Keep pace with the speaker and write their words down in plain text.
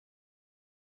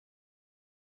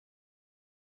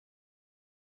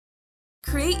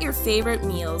Create your favorite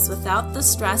meals without the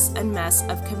stress and mess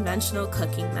of conventional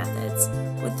cooking methods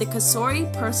with the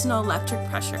Cosori Personal Electric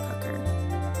Pressure Cooker.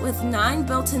 With 9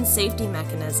 built-in safety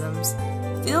mechanisms,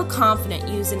 feel confident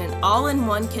using an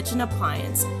all-in-one kitchen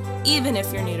appliance, even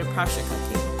if you're new to pressure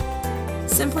cooking.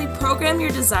 Simply program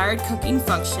your desired cooking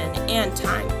function and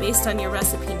time based on your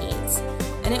recipe needs,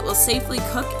 and it will safely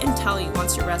cook and tell you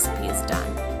once your recipe is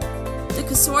done. The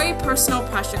Cosori Personal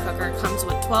Pressure Cooker comes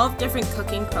with 12 different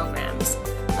cooking programs,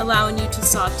 allowing you to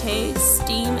saute,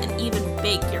 steam, and even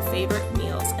bake your favorite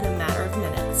meals in a matter of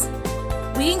minutes.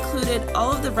 We included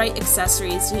all of the right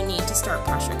accessories you need to start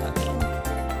pressure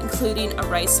cooking, including a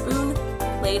rice spoon,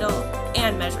 ladle,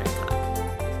 and measuring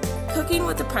cup. Cooking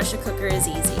with a pressure cooker is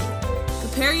easy.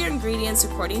 Prepare your ingredients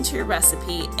according to your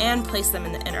recipe and place them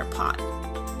in the inner pot.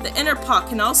 The inner pot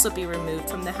can also be removed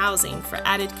from the housing for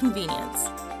added convenience.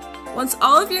 Once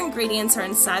all of your ingredients are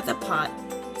inside the pot,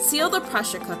 seal the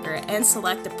pressure cooker and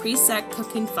select the preset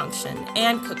cooking function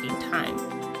and cooking time.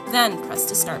 Then press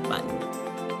the start button.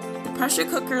 The pressure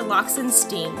cooker locks in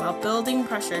steam while building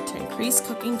pressure to increase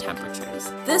cooking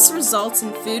temperatures. This results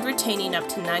in food retaining up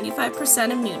to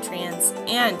 95% of nutrients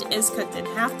and is cooked in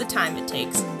half the time it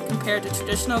takes compared to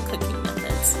traditional cooking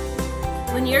methods.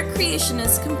 When your creation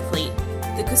is complete,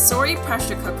 the Cosori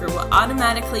pressure cooker will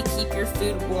automatically keep your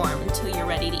food warm until you're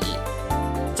ready to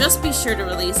eat. Just be sure to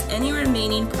release any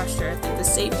remaining pressure through the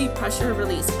safety pressure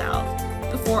release valve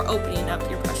before opening up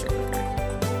your pressure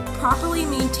cooker. Properly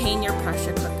maintain your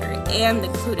pressure cooker and the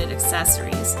included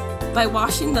accessories by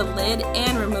washing the lid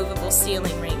and removable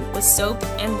sealing ring with soap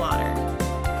and water.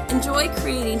 Enjoy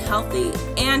creating healthy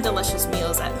and delicious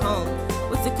meals at home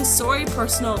with the Cosori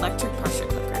Personal Electric Pressure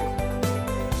Cooker.